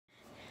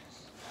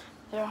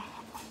They're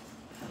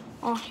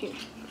all here.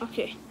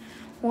 Okay.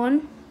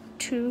 1,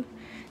 2,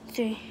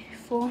 3,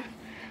 4,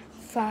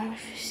 5,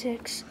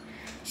 6,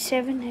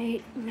 7,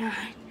 8, 9,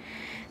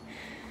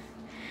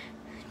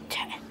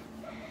 10.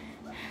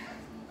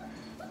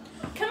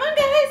 Come on,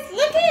 guys,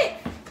 look it!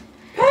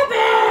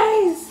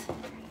 Puppies!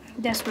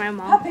 That's my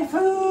mom. Puppy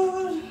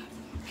food!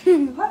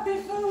 Puppy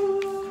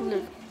food!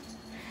 Look.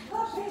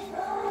 Puppy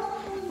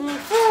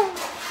food!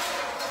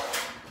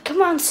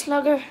 Come on,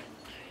 Slugger.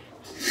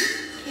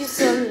 He's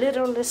the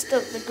littlest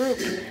of the group.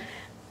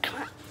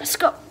 Come on, let's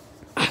go.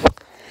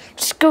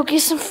 Let's go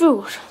get some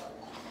food.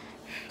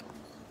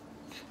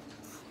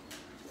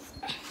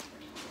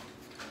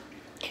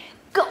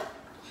 Go.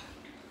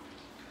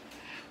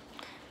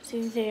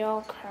 See, they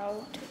all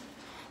crowd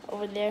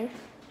over there.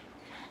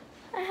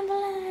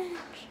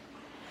 Avalanche.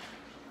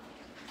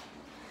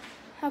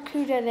 How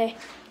cute are they?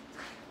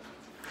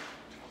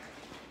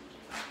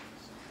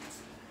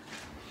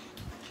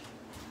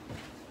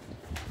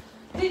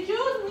 Did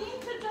you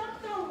need to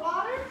dump the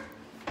water?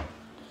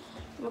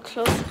 We'll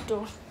close the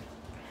door.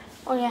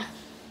 Oh yeah,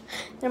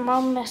 their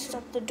mom messed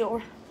up the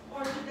door.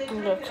 Or did they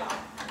take Look. it off?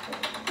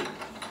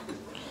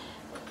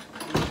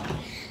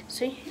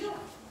 See?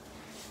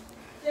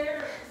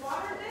 Their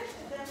water dish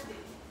is empty.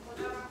 Was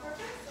that on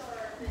purpose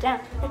or?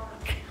 Down.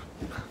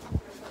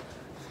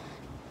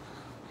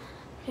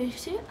 Can you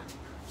see it?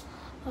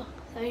 Oh,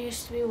 there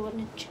used to be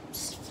wooden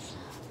chips.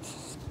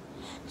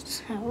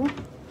 So,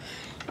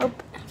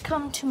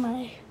 come to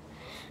my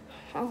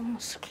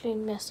almost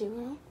clean messy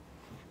room.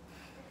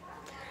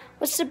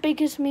 What's the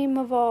biggest meme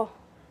of all?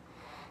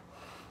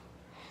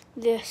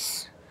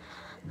 This.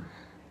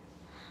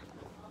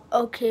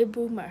 Okay,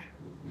 boomer.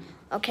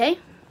 Okay?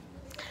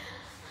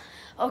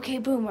 Okay,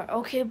 boomer.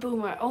 Okay,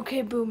 boomer.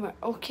 Okay, boomer.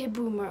 Okay,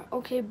 boomer.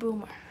 Okay,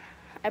 boomer.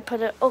 I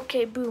put an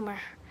okay, boomer.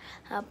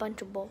 A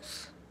bunch of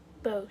bows.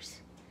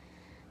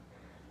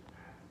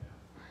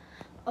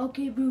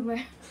 Okay,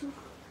 boomer.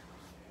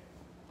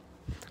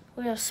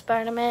 We have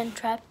Spider-Man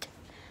trapped.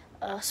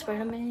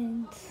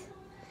 Spider-Man's.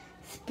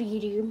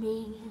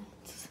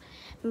 Spider-Man's.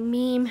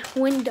 Meme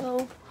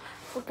window.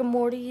 Rick and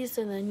Morty's,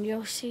 and then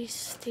Yoshi's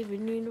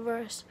Steven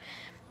Universe.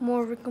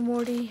 More Rick and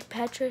Morty.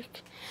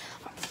 Patrick.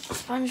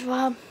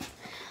 SpongeBob.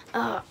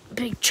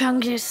 Big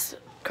Chungus.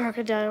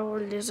 Crocodile or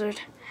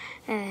lizard.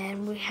 And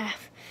then we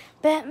have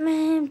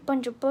Batman.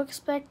 Bunch of books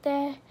back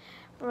there.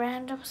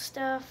 Random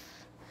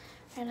stuff.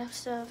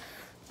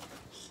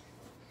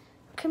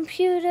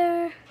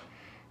 Computer.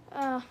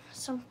 I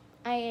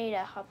ate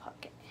a Hot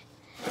Pocket.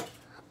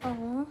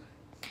 Oh,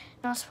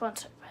 not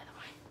sponsored, by the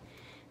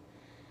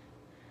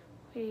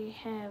way. We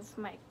have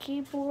my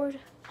keyboard,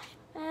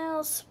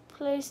 mouse,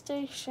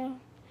 PlayStation,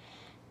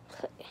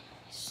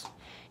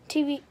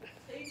 TV.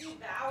 They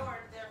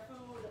devoured their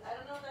food. I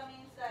don't know if that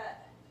means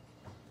that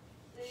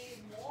they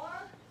eat more.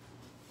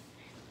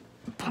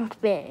 Punk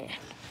bed.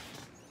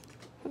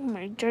 Oh,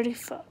 my dirty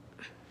foot.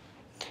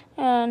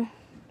 And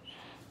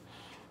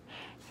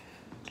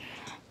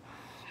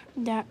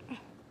that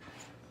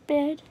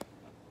bed,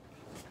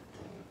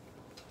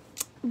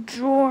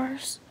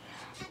 drawers,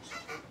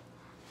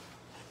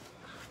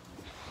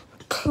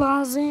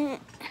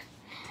 closet.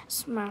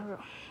 It's my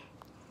room.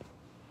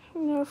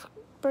 No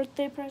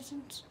birthday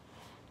presents.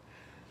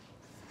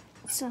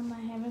 Some I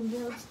haven't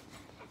built.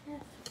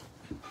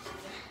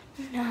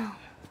 No.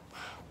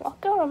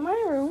 Walk out of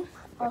my room.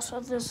 Also,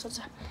 this is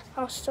a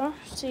house store.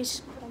 See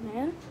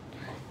Spider-Man.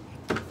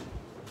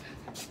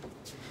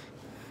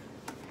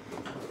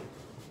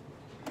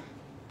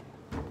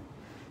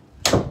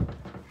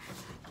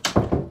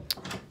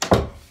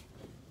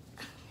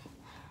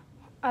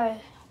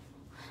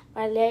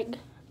 My leg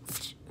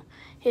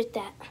hit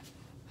that.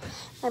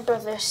 My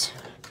brother's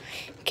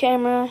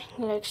camera.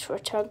 He likes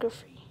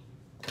photography.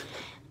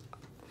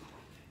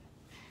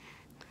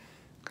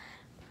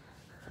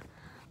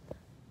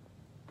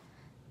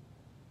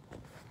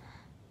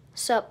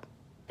 Sup?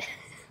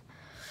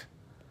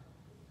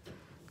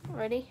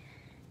 Ready?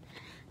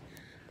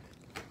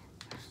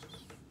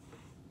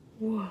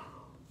 Whoa.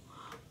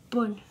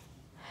 Bun.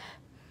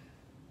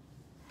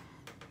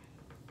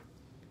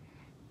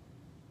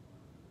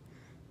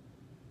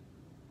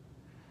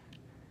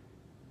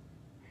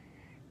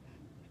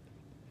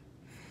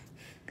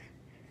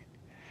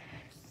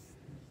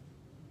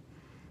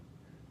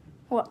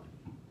 What?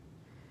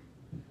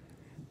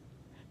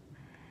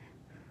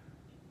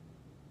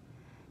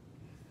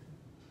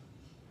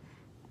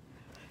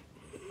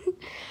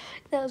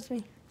 That was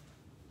me.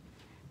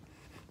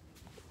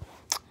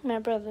 My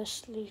brother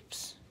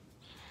sleeps.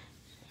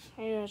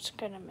 I know it's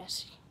kind of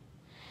messy.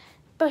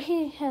 But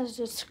he has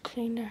this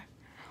cleaner,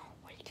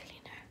 white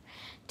cleaner,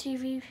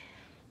 TV,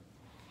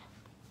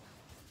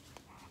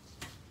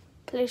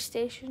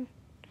 PlayStation.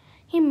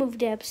 He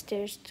moved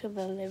upstairs to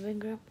the living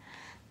room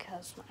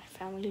because my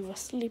family was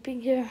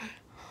sleeping here.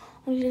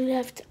 We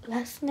left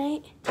last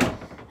night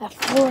at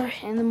 4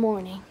 in the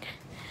morning.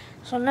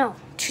 So no,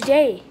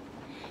 today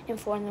at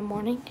 4 in the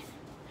morning.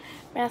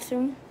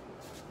 Bathroom.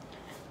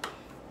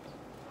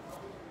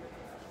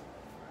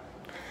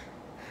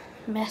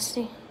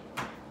 Messy.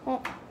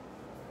 Oh.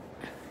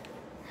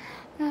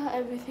 Now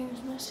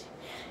everything's messy.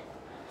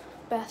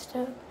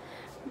 Bathtub,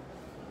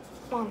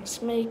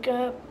 mom's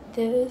makeup,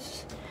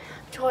 this,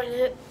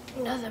 toilet,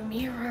 another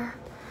mirror.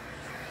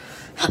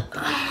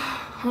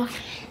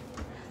 Okay.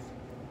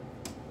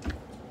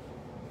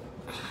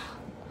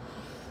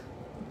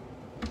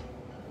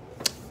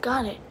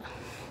 Got it.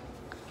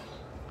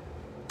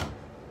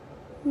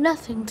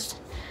 Nothing's.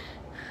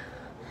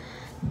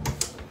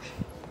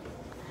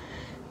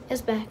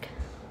 It's back.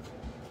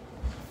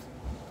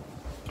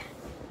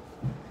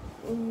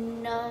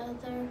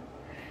 Another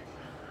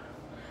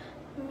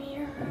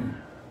mirror.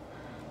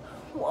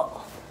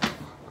 Whoa.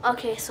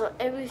 Okay, so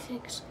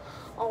everything's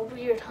all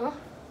weird, huh?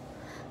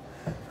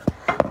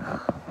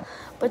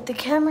 But the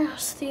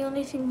camera's the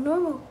only thing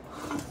normal.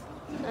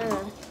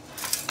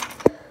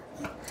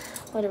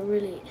 What it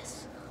really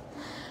is.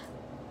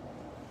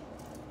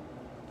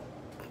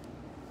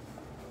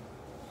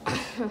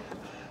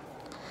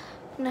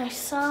 Nice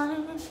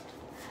sign.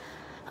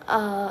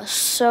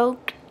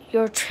 Soak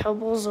your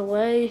troubles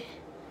away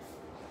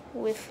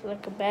with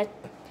like a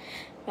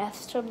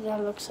bathtub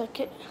that looks like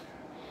it.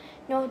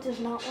 No, it does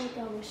not work.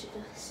 I wish it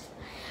does.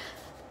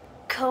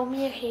 Comb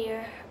your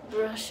hair,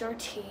 brush your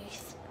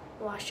teeth,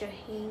 wash your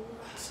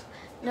hands.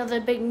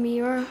 Another big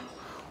mirror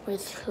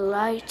with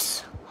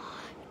lights,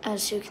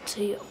 as you can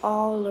see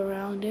all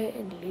around it,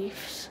 and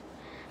leaves.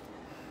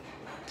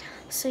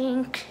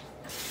 Sink.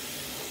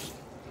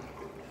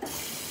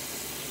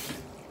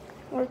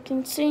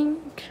 Working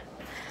sink.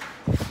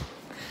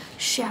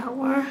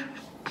 Shower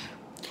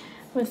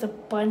with a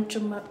bunch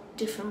of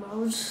different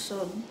modes.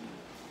 So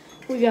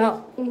we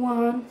got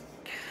 1,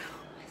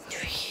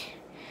 3,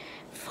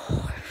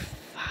 4,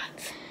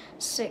 5,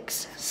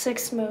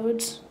 6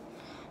 modes.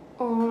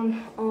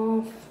 On,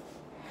 off,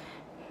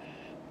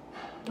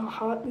 the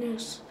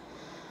hotness.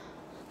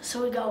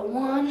 So we got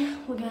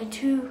 1, we got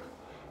 2,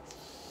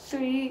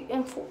 3,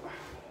 and 4.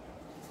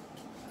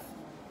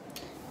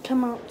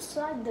 Come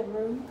outside the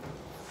room.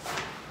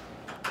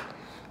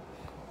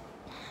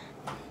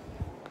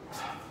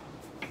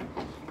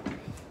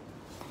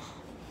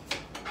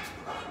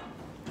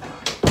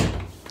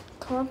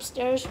 Come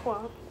upstairs,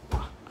 walk.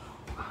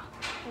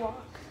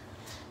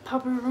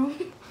 Puppy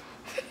room.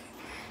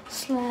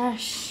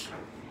 Slash.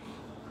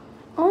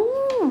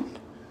 Oh.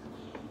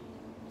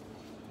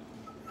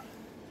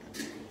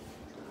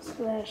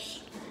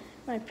 Slash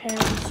my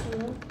parents'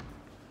 room.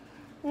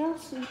 Yeah,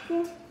 sleep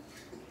here.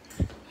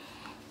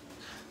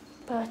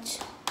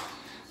 But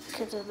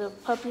because of the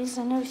puppies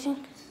and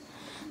everything,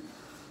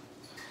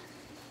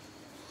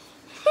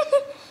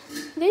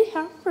 they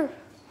have her.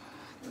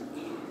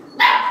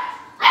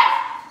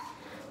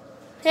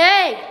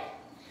 Hey,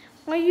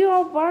 why are you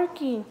all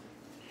barking?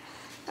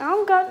 I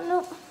don't got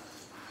no.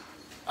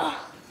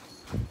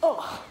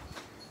 Oh,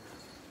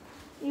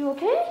 you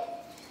okay?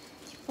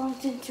 You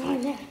bumped into my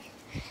neck.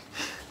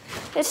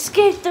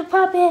 Escape the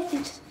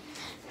puppies.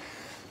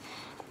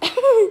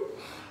 I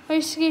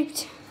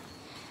escaped.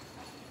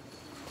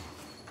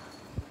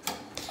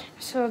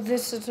 So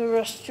this is the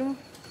restroom.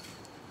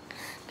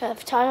 Got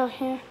a tile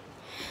here.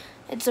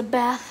 It's a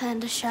bath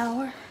and a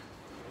shower.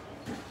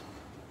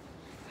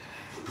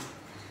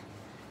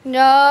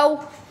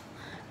 No.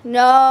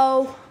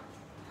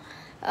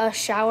 A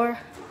shower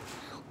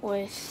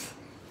with,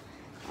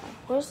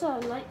 where's the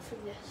light for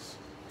this?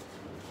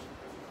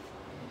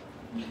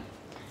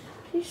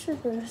 Pretty sure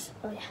there's,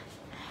 oh yeah,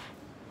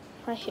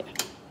 right here.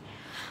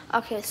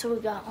 Okay, so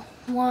we got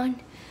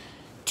 1,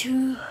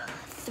 2,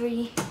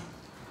 3.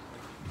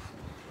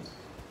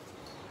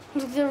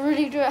 They're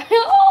really dry.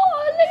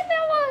 Oh, look at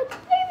that one.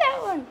 Look at that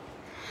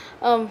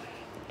one.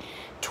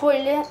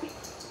 Toilet.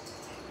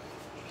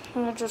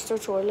 Not just a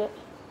toilet.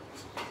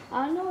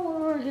 I don't know where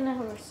we're gonna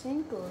have our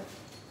sink or.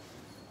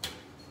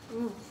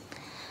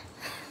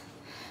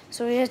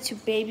 So we had to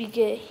baby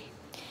get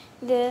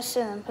this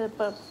and then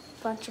put a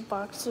bunch of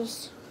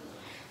boxes.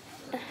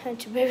 And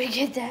to baby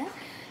get that.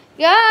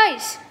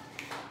 Guys!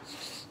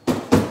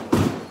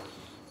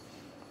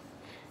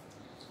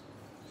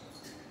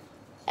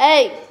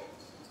 Hey!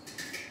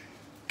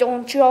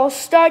 Don't you all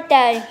start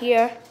that in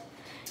here.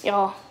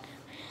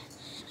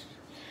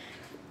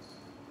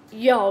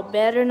 Y'all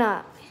better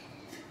not.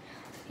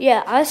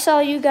 Yeah, I saw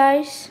you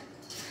guys.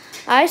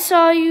 I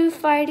saw you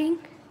fighting.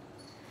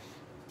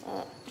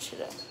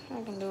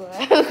 I can do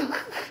it.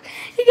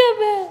 You got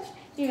mad.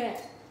 You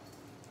mad.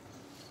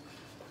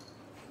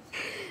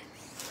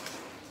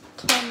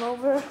 Climb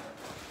over.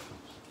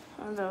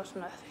 Oh, that was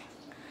nothing.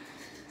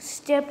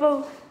 Step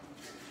over.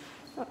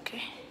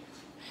 Okay.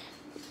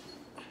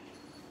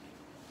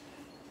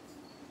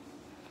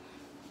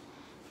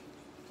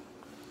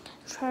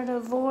 Try to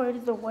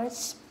avoid the wet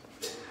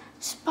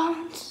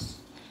spots.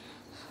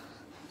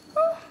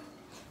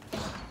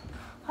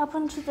 Hop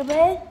onto the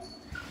bed.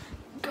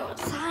 Go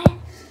outside.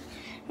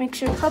 Make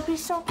sure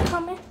puppies don't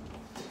come in.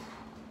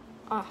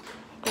 Okay.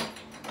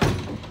 There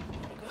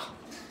we go.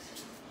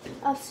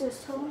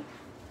 Upstairs toilet.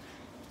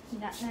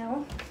 Not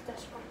now.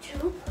 That's part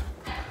 2.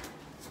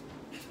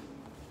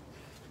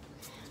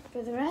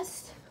 For the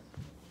rest,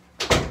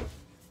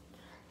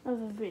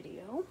 of a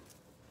video,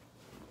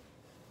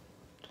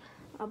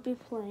 I'll be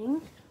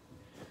playing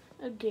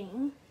a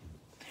game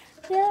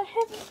that I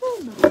haven't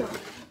played before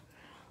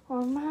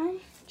on my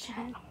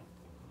channel.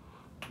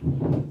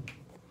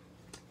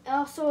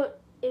 Also,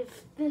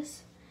 if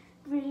this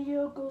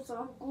video goes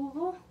on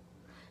Google,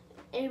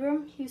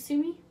 Abram, you see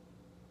me?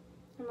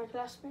 And my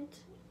classmates?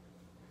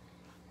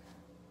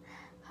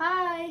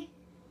 Hi!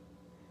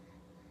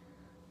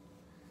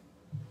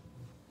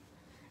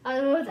 I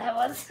don't know what that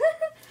was.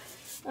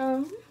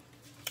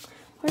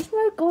 Where's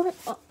my golden?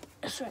 Oh,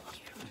 it's right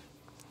here.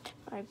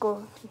 My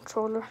golden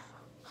controller.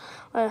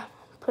 I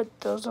put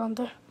those on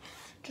there.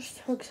 Just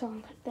hooks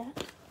on like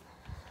that.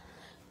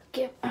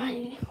 Get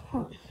my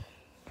hold on.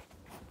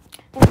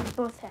 And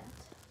both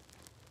hands.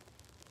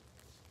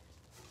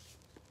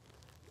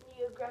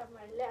 You grab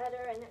my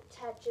ladder and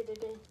attach it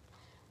again.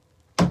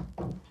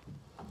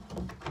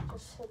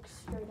 Just hook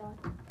straight on.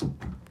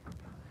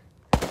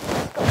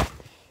 Let's go.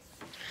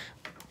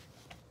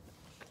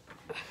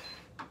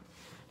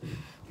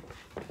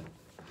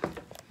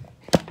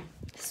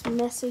 It's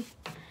messy.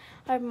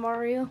 I have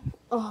Mario.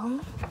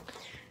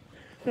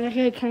 But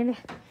I kind of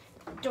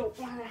don't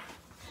want to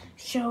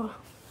show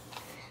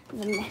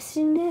the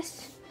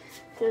messiness.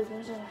 Because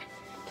there's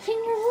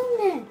clean your room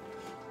then.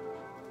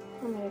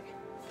 I'm like,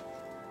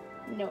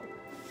 no.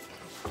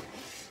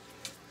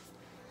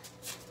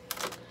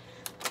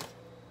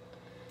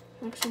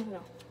 Actually,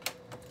 no.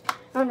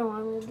 I don't know what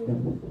I'm going to do.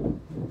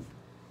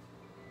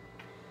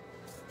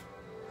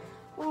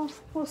 Well,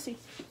 we'll see.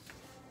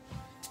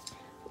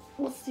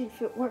 We'll see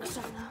if it works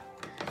or not.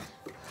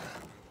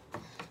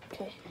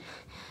 Okay.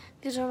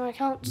 These are my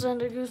accounts,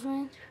 Xander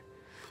Guzman.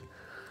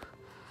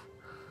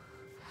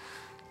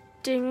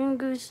 Damien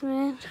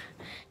Guzman.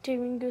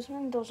 Damien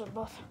Guzman. Those are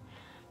both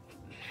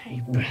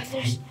my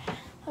brother's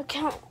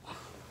account.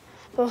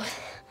 Both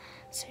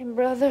same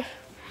brother.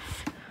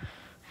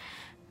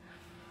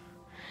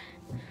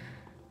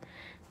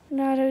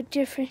 Not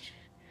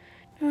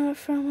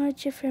from a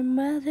different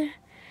mother.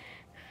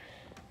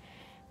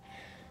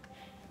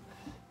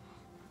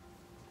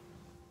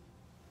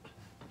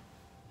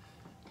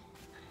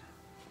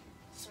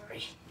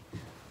 Sorry.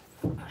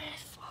 I had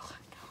fallen.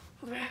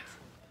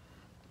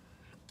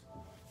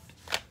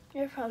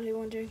 You're probably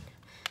wondering,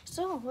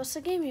 so what's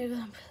the game you're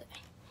gonna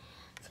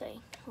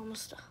play?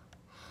 Almost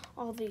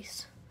all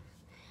these.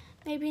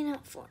 Maybe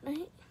not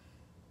Fortnite.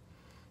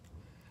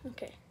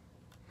 Okay.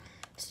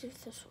 Let's see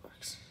if this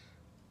works.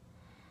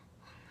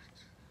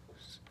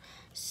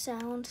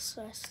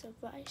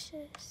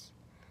 Sound/devices.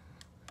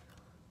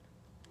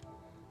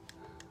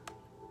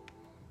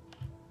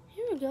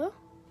 Here we go.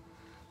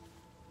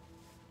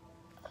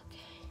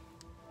 Okay.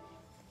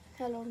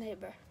 Hello,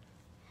 neighbor.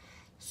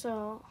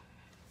 So,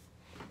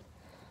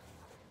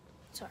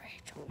 sorry,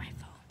 I dropped my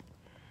phone.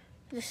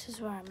 This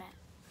is where I'm at.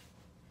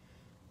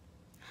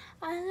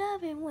 I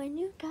love it when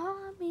you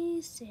call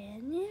me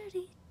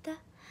señorita.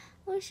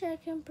 Wish I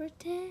can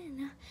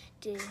pretend I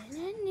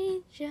didn't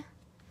need ya.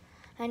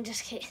 I'm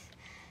just kidding.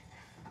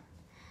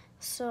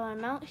 So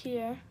I'm out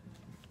here.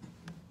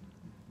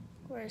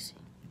 Where is he?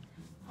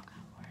 Oh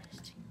God, where is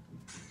he?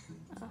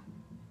 Oh.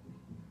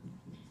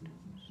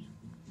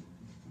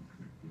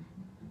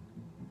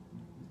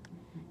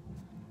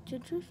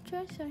 Did you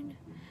try throwing a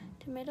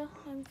tomato?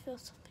 Let me feel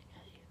something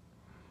at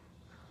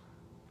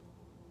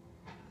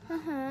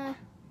you.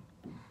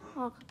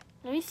 Oh,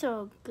 let me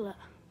throw a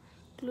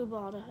glue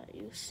bottle at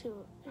you. See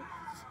what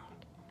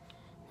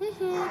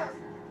it's like.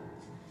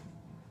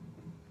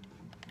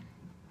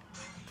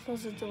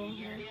 Close the door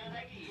here.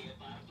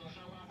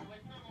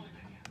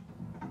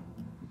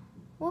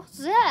 What's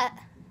that?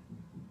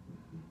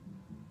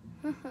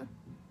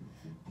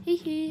 Hee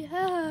hee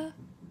ha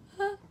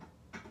ha.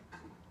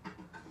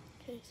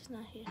 Okay, it's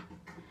not here.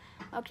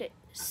 Okay,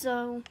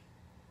 so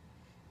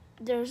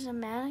there's a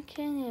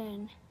mannequin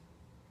in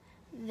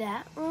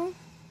that room,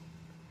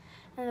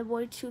 and the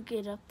way to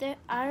get up there.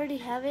 I already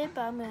have it,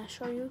 but I'm gonna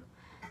show you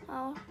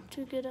how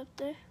to get up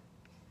there.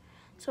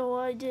 So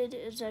what I did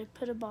is I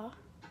put a box.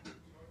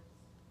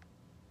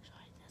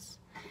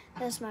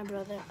 That's my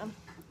brother.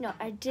 No,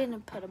 I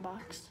didn't put a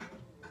box.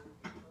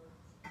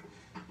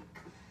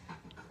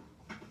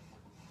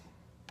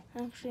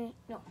 Actually,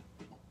 no.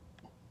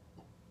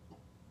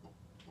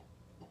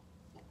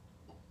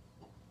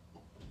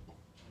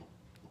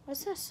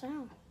 What's that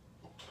sound?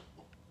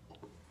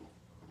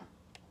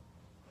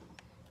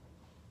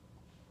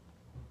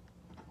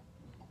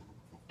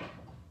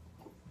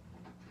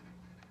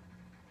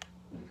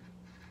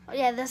 Oh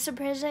yeah, that's a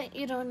present.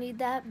 You don't need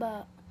that,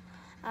 but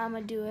I'm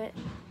gonna do it.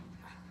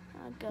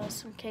 I got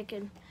some cake,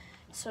 and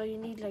so you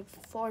need like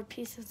 4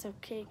 pieces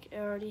of cake. It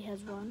already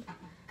has 1,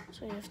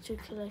 so you have to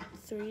collect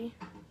 3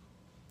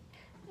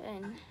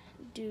 and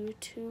do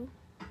 2.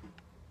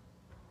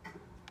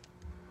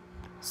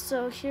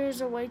 So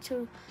here's a way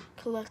to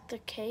collect the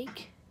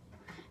cake,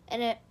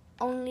 and it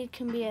only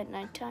can be at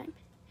nighttime.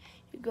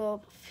 You go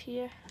up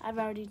here. I've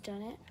already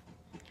done it.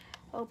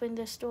 Open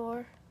this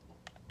door.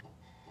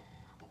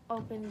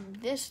 Open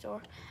this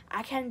door.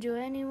 I can't do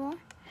it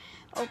anymore.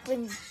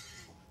 Open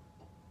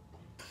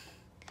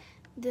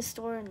this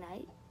door at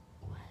night.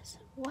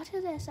 What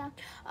did that sound?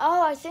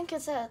 Oh, I think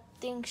it's a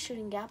thing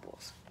shooting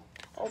apples.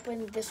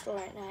 Open this door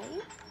at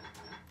night.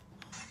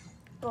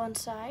 Go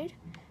inside.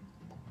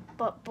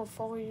 But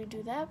before you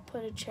do that,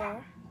 put a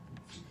chair.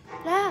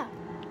 Yeah.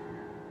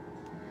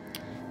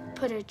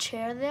 Put a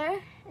chair there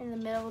in the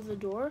middle of the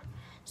door.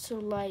 So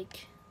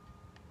like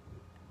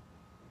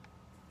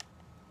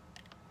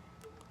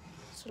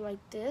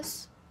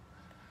this.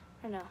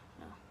 Or no.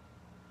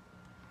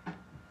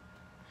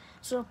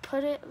 So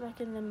put it like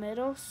in the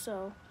middle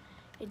so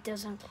it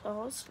doesn't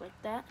close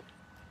like that.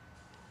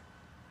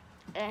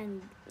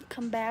 And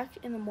come back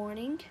in the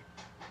morning.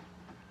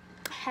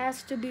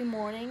 Has to be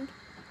morning.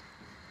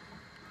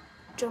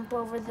 Jump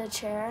over the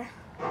chair.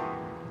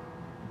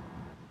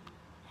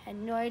 Had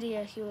no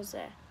idea he was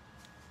there.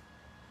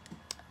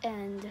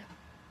 And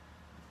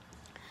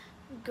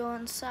go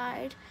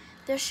inside.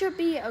 There should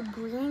be a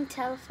green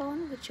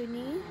telephone, which you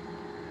need.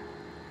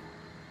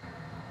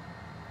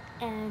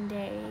 And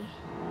a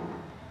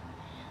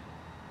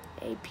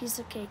piece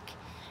of cake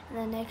in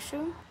the next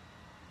room.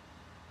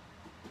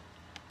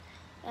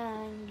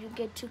 And you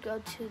get to go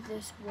to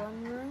this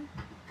one room.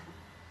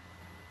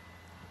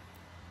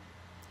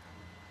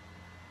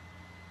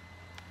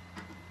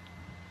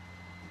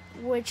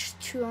 Which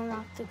to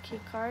unlock the key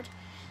card,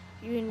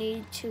 you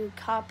need to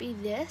copy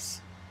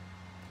this.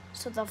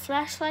 So the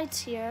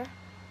flashlight's here.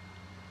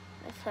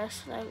 The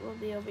flashlight will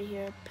be over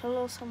here.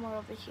 Pillow somewhere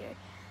over here.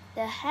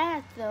 The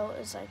hat though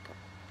is like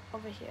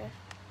over here.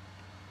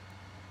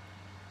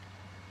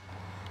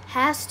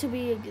 Has to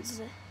be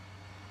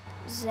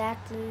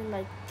exactly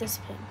like this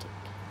painting.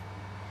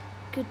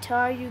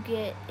 Guitar, you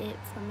get it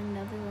from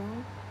another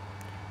room.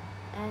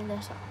 And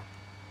that's all.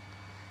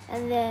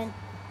 And then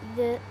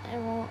it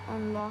won't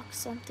unlock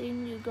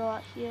something. You go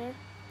out here,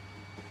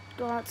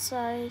 go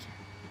outside,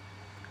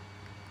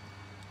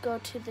 go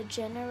to the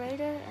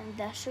generator, and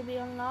that should be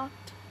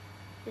unlocked.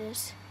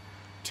 This,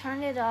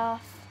 turn it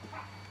off,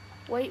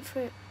 wait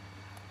for it.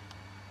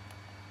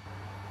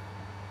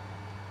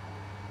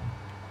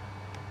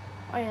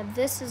 Oh yeah,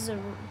 this is the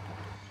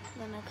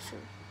next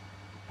room.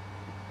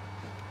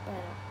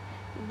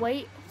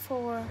 Wait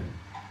for.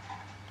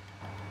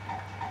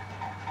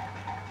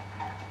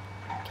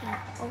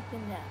 Can't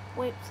open that.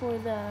 Wait for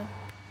the.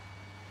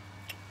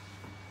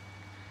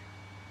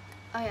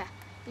 Oh yeah,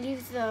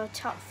 leave the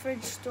top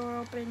fridge door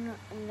open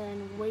and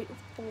then wait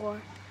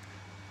for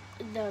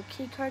the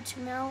key card to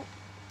melt.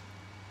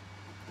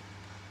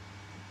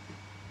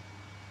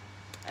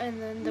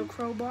 And then the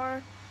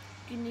crowbar.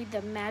 You need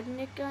the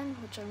magnet gun,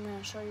 which I'm going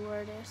to show you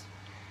where it is.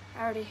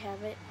 I already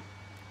have it.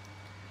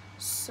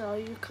 So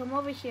you come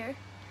over here.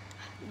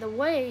 The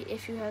way,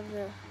 if you have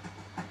the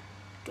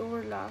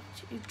door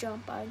locked, you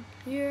jump on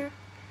here,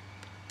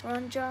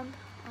 run jump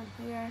on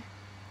here,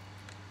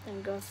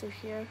 then go through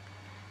here.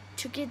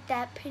 To get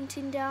that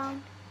painting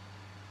down,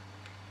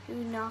 you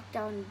knock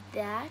down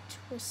that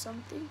with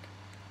something.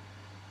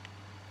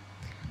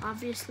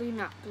 Obviously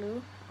not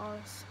glue, or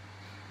else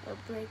it'll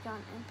break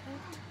on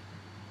impact.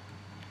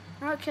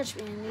 Don't catch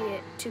me, I need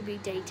it to be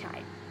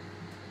daytime.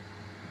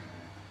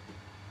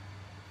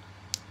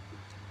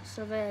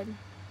 So then,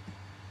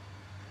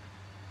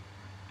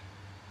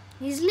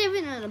 he's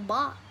living in a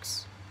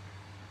box.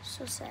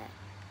 So sad.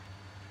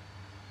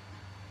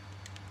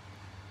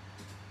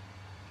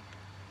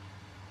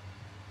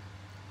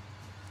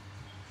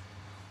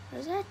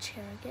 Where's that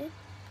chair again?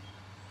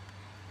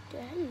 Did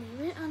I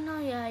leave it? Oh no,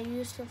 yeah, I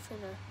used it for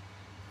the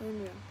moon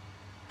room.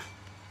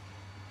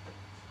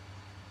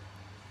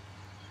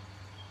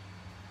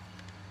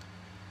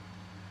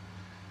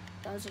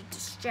 That was a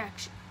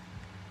distraction.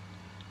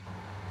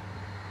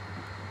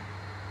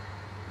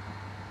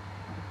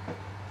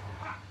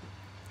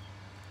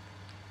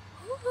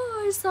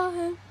 Oh, I saw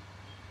him.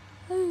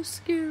 I was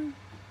scared.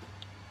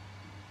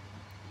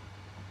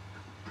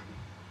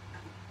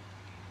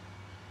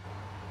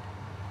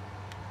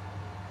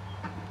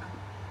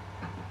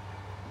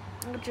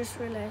 I just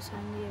realized I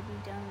need to be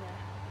down there.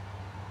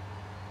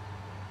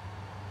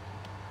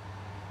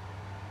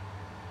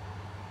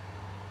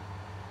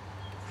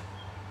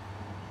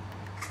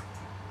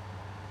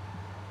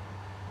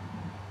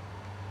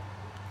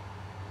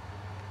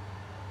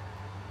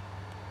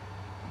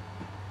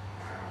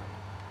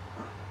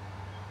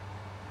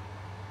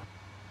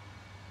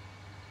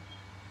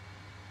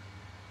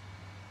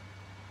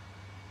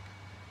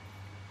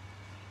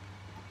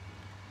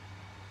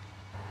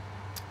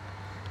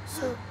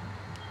 So,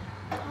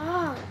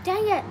 oh,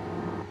 dang it.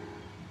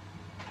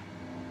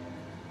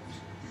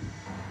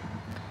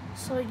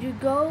 So you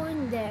go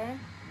in there,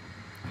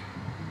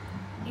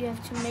 you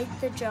have to make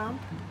the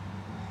jump,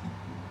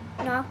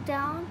 knock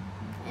down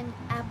an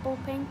apple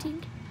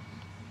painting,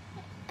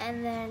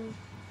 and then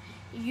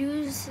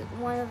use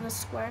one of the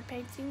square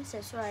paintings,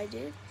 that's what I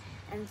did,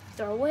 and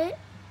throw it.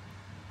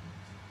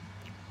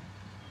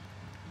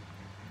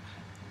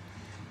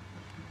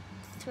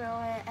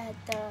 Throw it at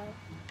the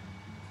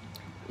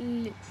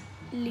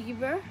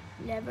lever,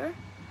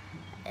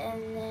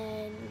 and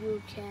then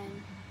you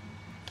can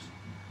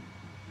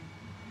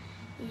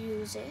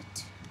use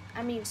it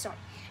sorry.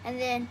 And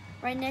then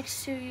right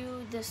next to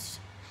you, this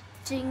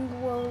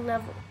thing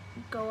will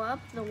go up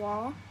the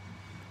wall.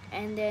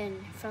 And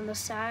then from the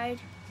side,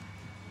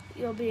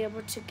 you'll be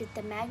able to get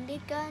the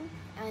magnet gun.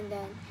 And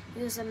then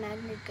use the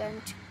magnet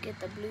gun to get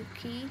the blue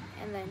key.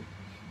 And then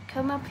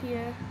come up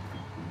here,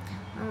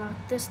 unlock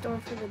this door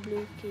for the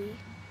blue key.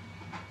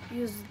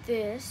 Use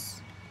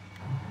this.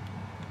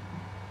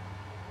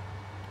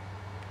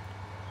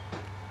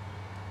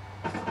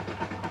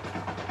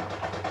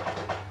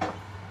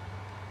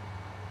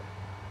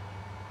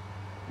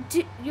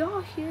 Did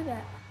y'all hear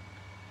that?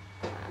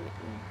 I'm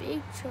in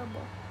big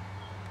trouble.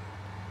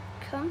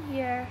 Come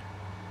here.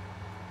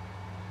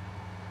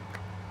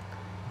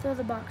 Throw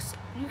the box.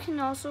 You can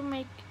also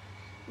make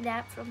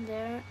that from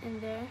there and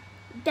there.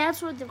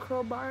 That's what the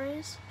crowbar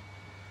is.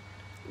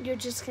 You're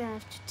just gonna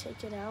have to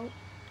take it out.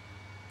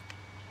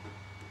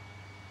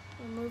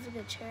 Remove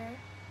the chair.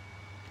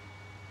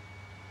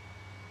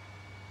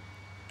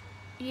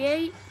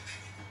 Yay.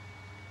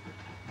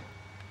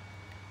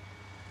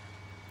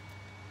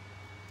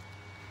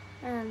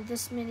 And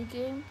this mini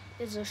game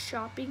is a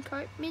shopping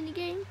cart mini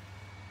game.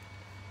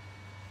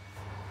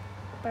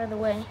 By the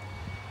way,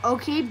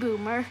 okay,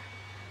 boomer.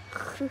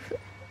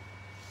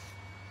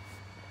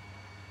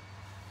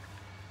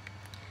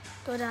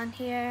 Go down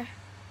here.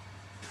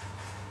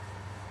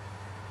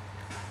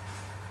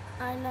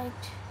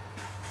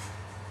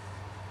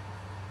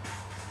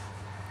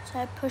 So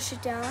I push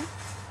it down.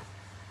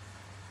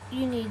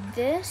 You need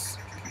this.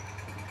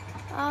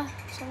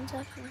 Someone's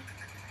after me.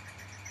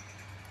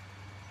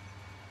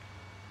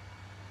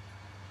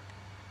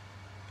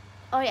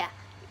 Oh yeah,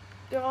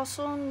 you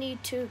also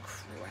need to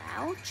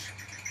crouch.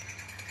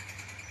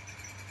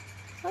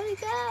 Where'd he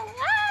go?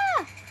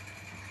 Ah!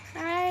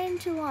 I ran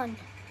into one.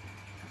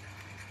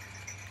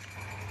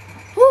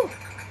 Whew!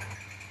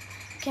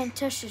 Can't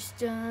touch this.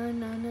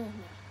 No.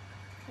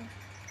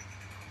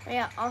 But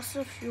yeah,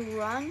 also if you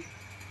run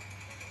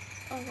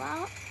a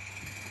lot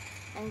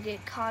and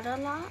get caught a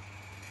lot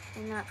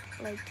and not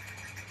like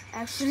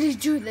actually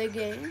do the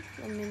game,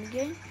 the mini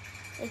game,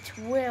 it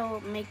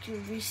will make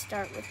you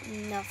restart with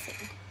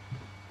nothing.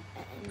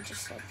 And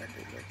just like the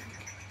beginning.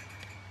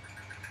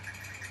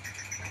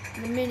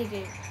 The mini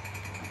game.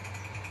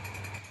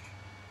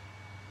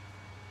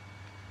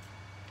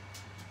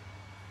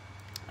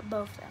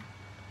 Both them.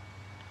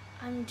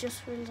 I'm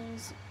just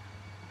realizing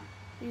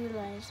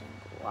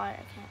why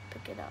I can't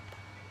pick it up.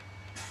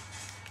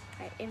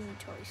 My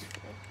inventory's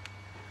full.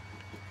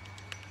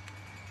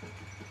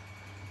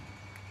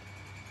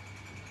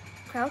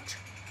 Crouch.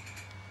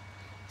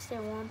 Stay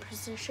in one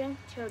position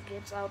till it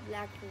gets all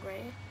black and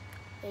gray.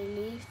 They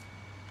leave.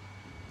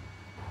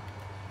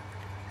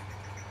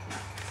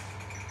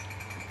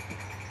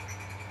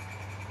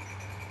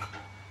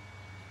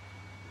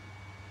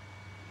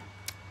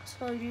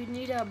 So you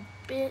need a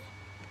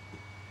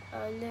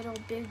little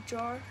big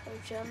jar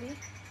of jelly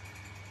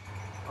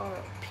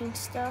or pink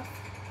stuff,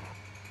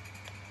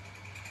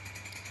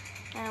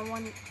 and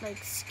one like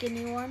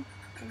skinny one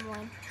and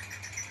one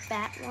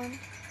fat one,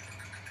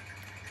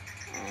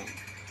 and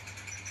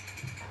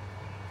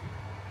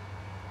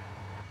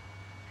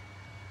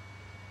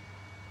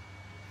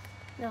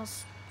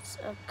there's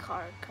a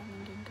car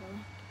coming and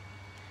going.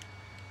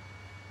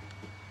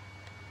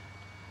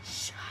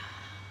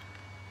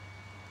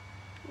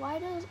 Why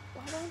don't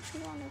you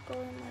want to go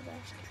in my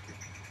basket?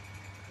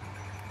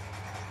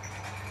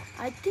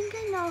 I think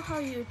I know how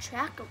you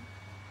track them.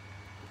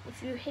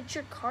 If you hit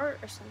your cart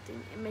or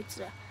something, it makes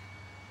a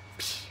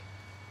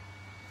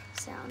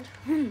sound.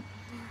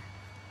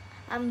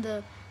 I'm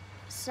the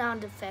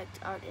sound effect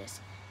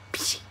artist.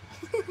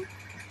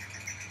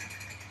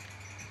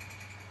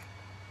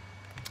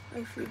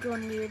 If you go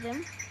near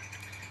them,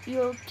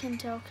 you can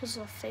tell because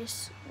the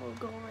face will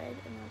go red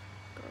and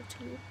it'll go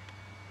to you.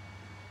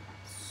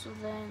 So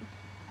then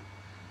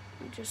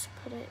you just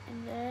put it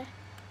in there.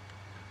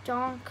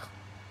 Donk,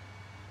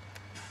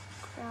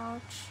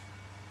 crouch,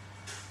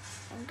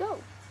 and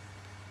go.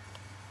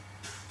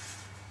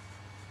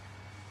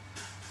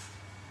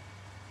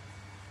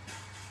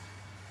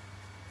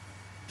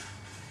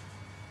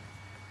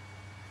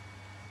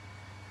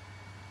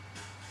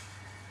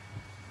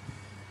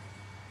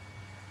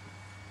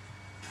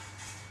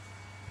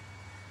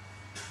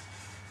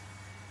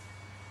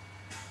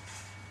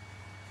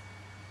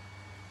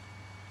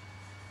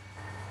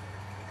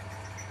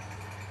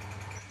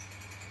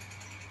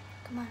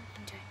 Come on,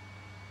 enjoy.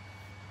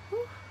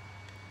 Whew.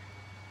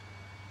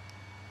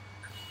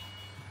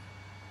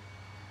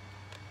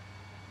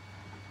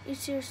 You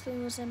seriously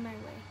was in my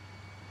way.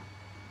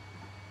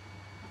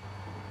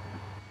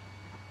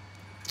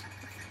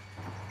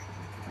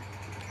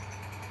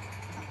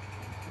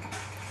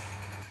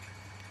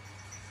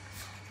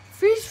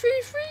 Freeze,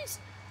 freeze, freeze!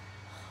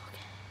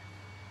 Okay.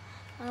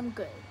 I'm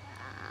good.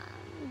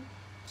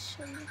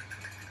 Chilling.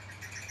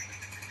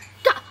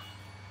 Gah!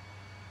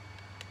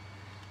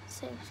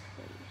 Safely.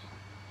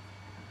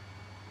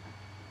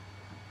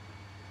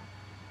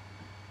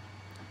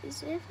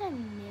 Is if I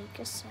make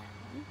a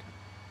sound.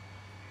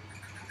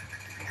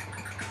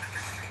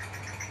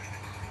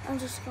 I'm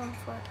just going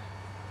for it.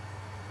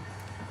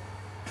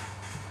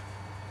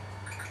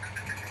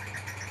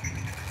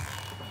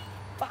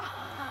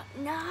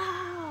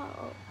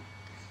 No.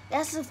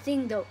 That's the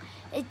thing though.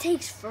 It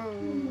takes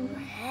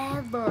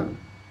forever.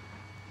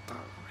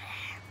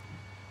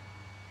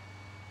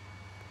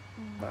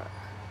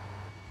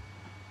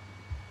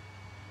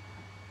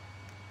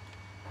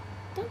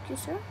 Thank you,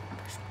 sir.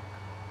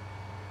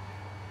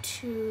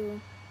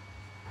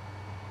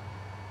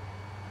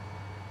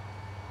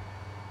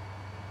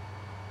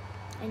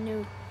 I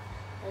knew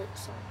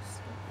it's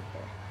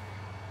here.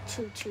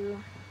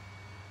 To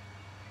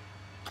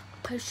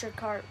push your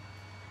cart.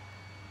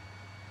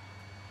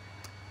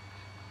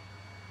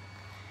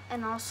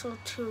 And also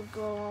to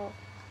go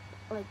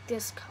like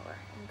this color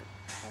and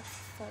have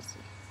fuzzy.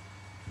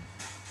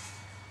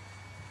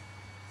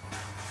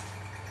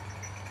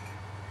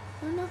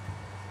 Oh no.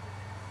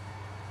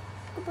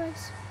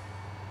 Goodbyes.